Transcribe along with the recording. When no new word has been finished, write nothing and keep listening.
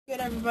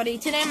everybody?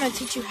 Today I'm going to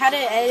teach you how to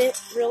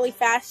edit really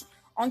fast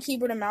on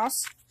keyboard and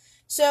mouse.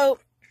 So,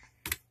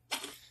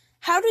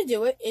 how to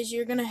do it is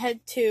you're going to head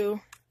to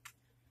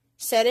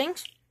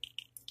Settings.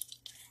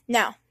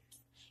 Now,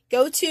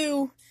 go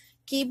to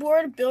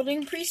Keyboard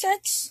Building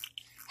Presets.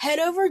 Head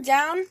over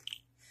down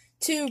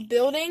to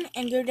Building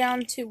and go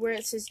down to where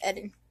it says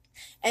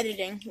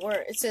Editing,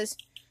 where it says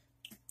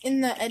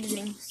in the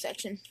Editing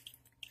section.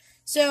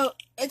 So,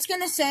 it's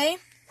going to say,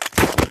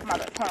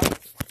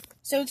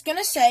 So it's going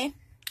to say,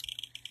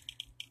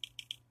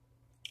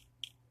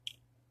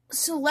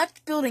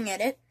 select Building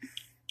Edit.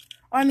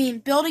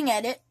 Building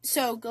Edit.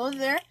 So go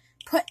there,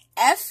 put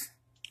F,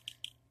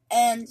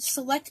 and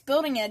select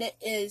Building Edit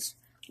is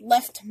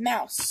left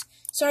mouse.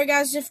 Sorry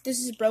guys if this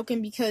is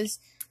broken because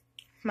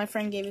my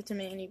friend gave it to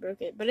me and he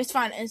broke it. But it's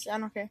fine. I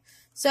don't care.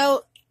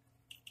 So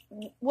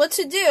what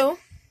to do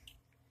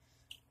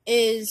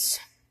is,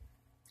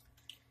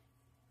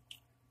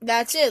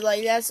 that's it.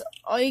 Like, that's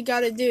all you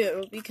gotta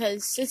do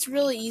because it's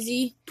really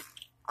easy.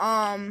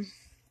 That's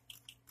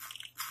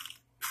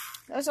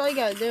all you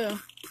gotta do.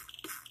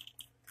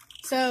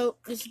 So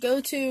just go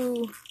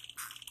to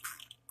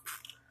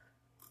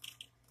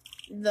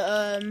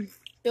the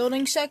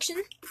building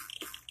section.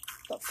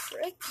 The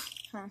frick?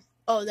 Huh.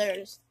 Oh, there it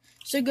is.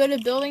 So go to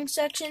building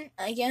section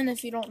again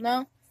if you don't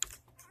know.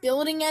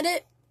 Building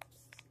Edit.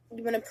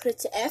 You're gonna put it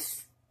to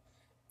F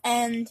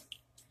and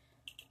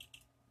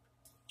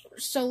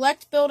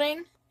select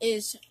building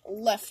is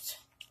left.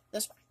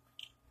 This one.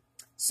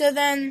 So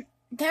then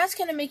that's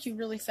gonna make you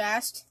really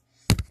fast.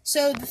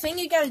 So the thing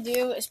you gotta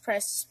do is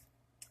press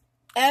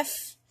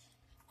F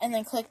and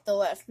then click the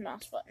left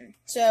mouse button.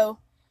 So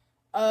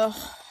how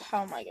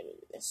am I gonna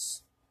do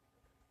this?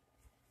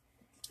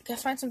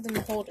 Gotta find something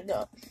to hold it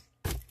up.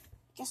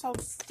 Guess I'll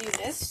do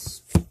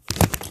this.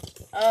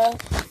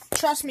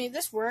 Trust me,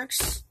 this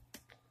works.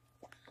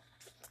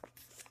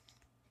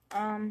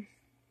 How am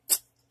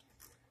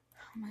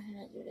I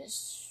gonna do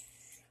this?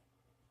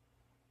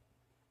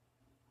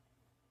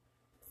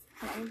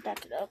 Let me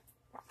back it up.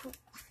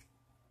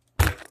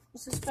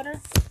 Is this better?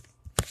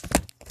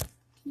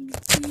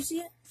 Can you see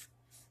it?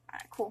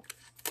 Alright, cool.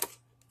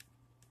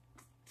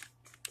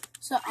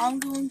 So I'm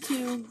going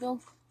to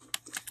build.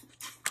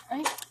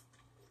 Right?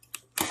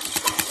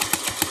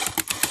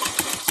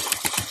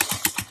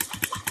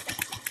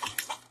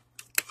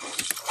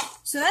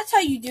 So that's how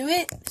you do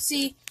it.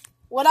 See,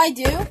 what I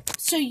do,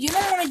 so you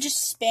don't want to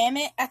just spam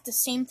it at the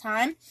same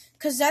time,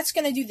 because that's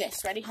going to do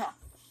this. Ready? Huh?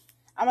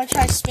 I'm going to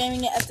try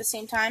spamming it at the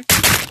same time.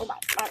 Oh my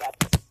God.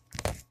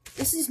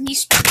 This is me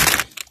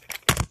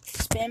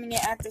spamming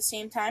it at the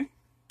same time.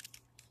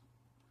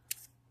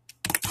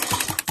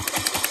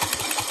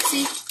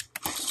 See,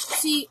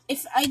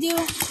 if I do,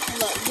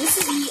 look, this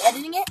is me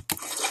editing it,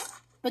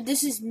 but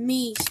this is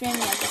me spamming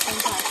it at the same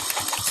time.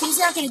 So he's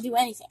not going to do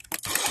anything.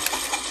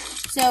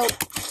 So,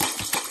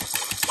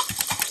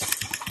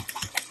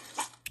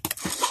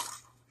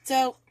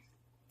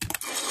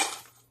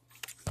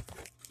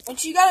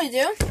 what you gotta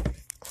do,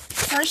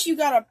 first you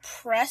gotta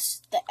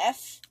press the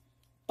F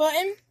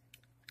button.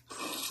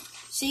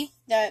 See,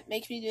 that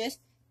makes me do this.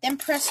 Then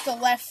press the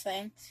left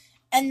thing,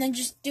 and then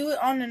just do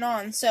it on and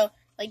on. So,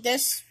 like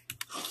this,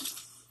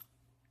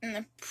 and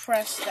then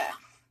press that.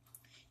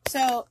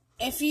 So,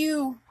 if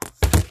you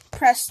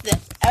press the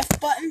F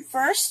button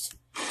first,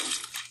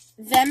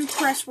 then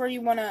press where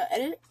you want to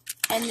edit,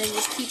 and then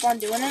just keep on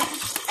doing it.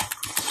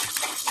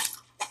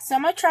 So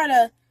I'm going to try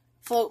to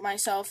float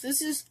myself. I'm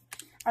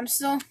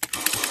still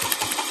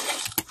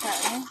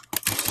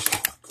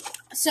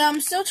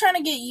trying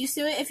to get used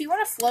to it. If you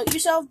want to float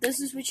yourself, this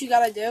is what you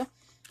got to do.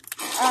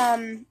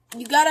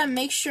 You got to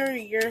make sure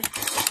you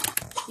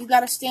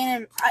got to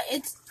stand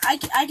in,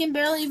 I can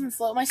barely even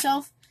float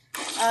myself.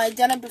 I've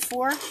done it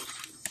before.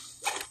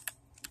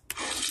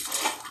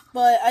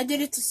 But I did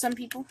it to some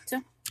people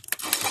too.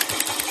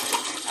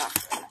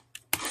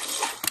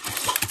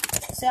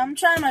 So I'm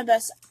trying my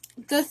best.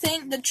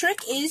 The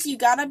trick is you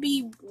gotta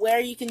be where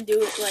you can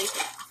do it. Like,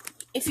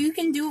 if you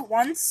can do it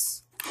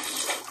once,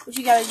 what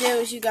you gotta do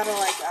is you gotta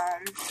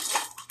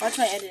watch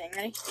my editing.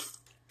 Ready?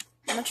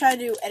 I'm gonna try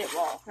to do edit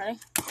wall. Ready?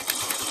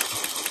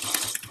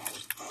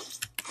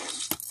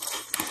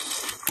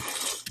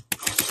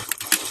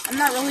 I'm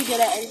not really good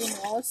at editing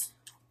walls,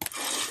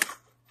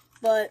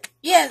 but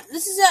yeah,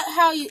 this is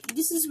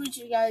what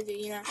you gotta do.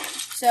 You know,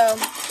 So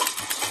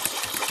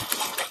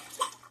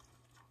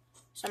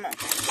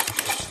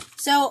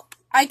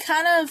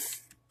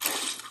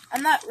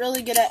I'm not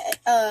really good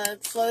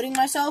at floating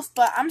myself,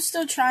 but I'm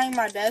still trying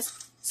my best.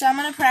 So I'm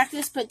gonna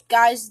practice. But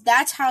guys,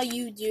 that's how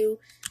you do.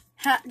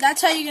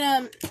 That's how you're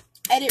gonna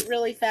edit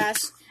really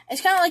fast.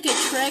 It's kind of like a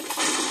trick.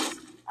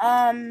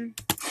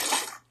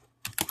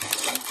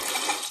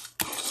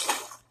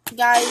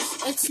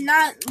 Guys, it's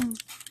not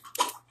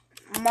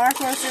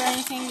macros or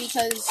anything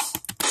because.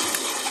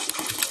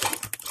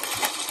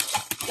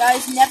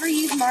 Guys, never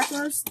use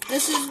macros.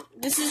 This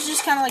is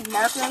just kind of like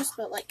macros,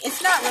 but like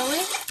it's not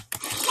really.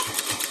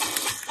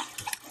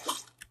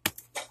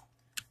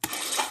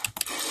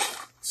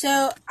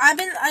 So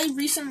I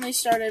recently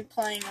started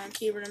playing on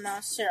keyboard and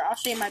mouse. Here, I'll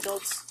show you my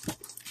builds.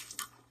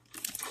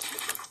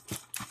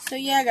 So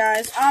yeah,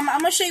 guys, I'm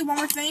gonna show you one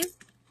more thing.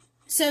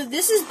 So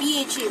this is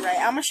BHE, right?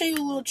 I'm gonna show you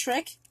a little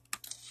trick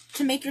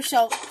to make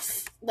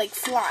yourself like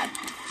fly.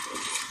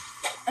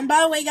 And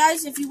by the way,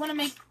 guys, if you want to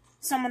make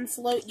someone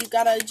float, you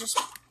gotta just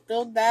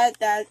build that,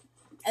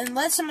 and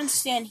let someone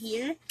stand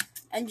here,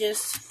 and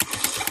just,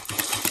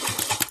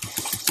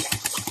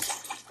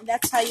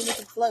 that's how you make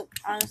it float,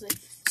 honestly.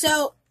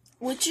 So,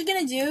 what you're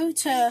gonna do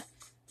to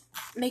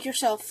make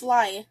yourself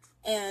fly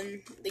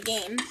in the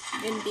game,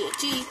 in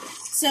BHE,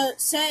 so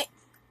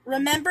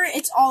remember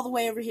it's all the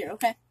way over here,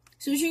 okay?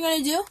 So what you're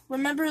gonna do,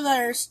 remember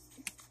there's,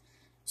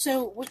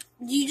 so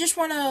you just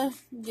wanna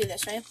do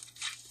this, right?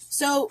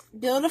 So,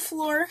 build a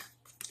floor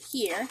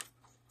here,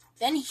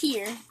 then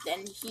here,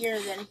 then here,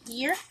 then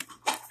here,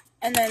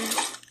 and then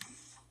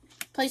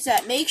place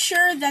that. Make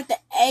sure that the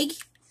egg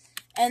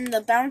and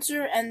the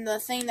bouncer and the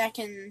thing that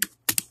can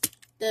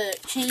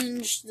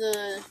change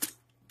the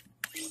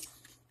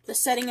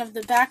setting of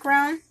the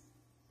background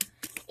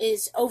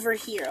is over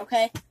here,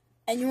 okay?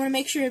 And you want to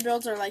make sure your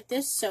builds are like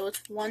this, so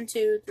it's 1,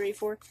 2, 3,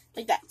 4,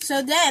 like that.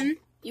 So then,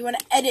 you want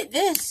to edit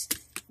this,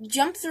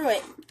 jump through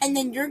it, and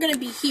then you're going to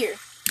be here.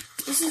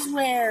 This is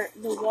where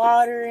the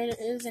water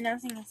is and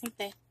everything. I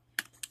think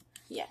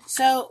yeah.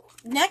 So,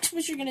 next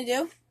what you're going to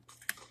do,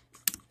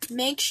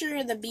 make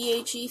sure the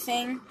BHE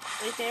thing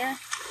right there,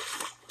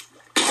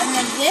 and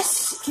then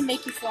this can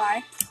make you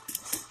fly.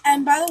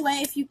 And by the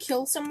way, if you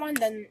kill someone,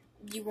 then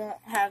you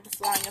won't have the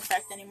flying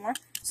effect anymore.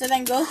 So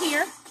then go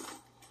here,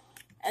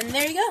 and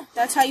there you go.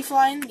 That's how you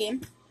fly in the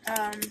game.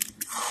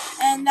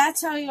 And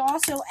that's how you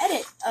also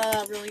edit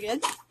really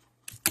good.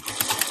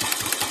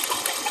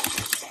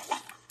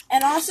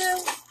 And also,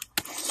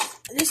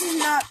 this is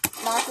not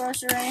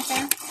Macros or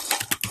anything.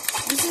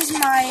 This is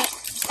my...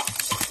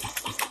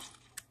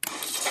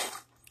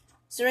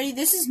 So ready?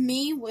 This is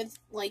me with,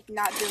 like,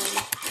 not doing...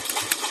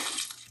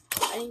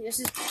 Ready?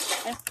 This is...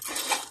 Okay.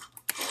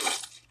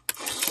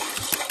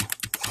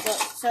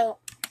 So,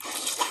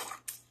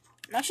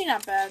 I'm actually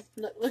not bad.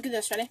 Look at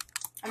this, ready?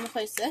 I'm gonna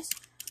place this.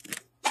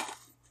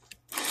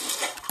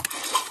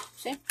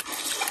 See?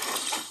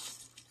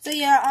 So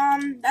yeah,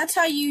 that's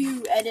how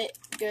you edit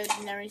good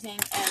and everything,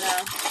 and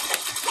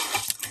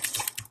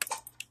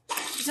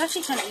it's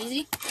actually kind of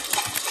easy.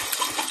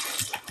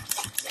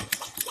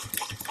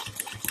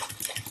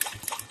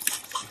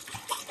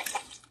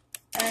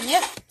 And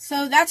yep,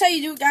 so that's how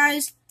you do it,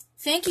 guys.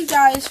 Thank you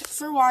guys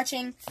for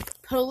watching.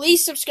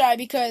 Please subscribe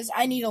because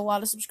I need a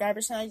lot of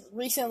subscribers, and I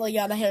recently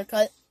got a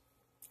haircut.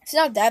 It's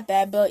not that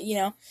bad, but you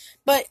know.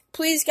 But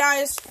please,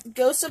 guys,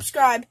 go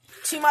subscribe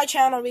to my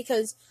channel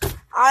because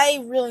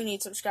I really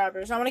need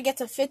subscribers. I want to get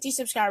to 50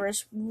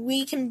 subscribers.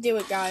 We can do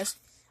it, guys.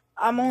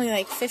 I'm only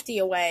like 50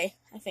 away,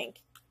 I think.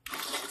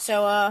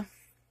 So,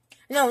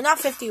 no, not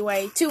 50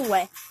 away, 2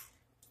 away.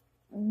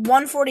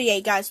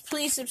 148, guys.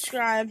 Please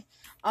subscribe.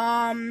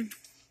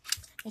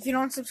 If you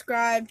don't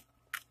subscribe,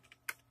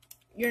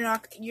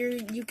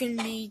 you can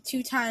be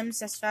 2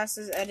 times as fast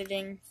as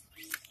editing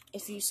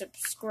if you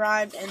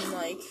subscribe and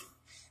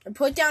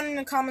put down in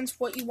the comments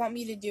what you want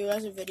me to do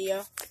as a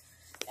video.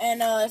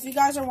 And if you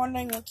guys are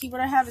wondering what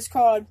keyboard I have, it's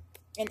called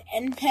an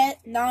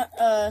NPET, not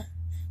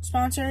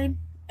sponsored,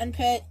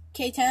 NPET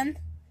K10,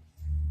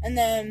 and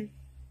then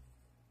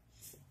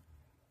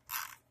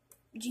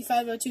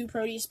G502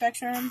 Proteus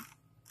Spectrum.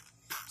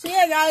 So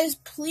yeah, guys,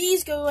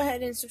 please go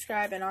ahead and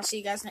subscribe, and I'll see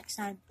you guys next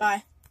time.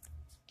 Bye.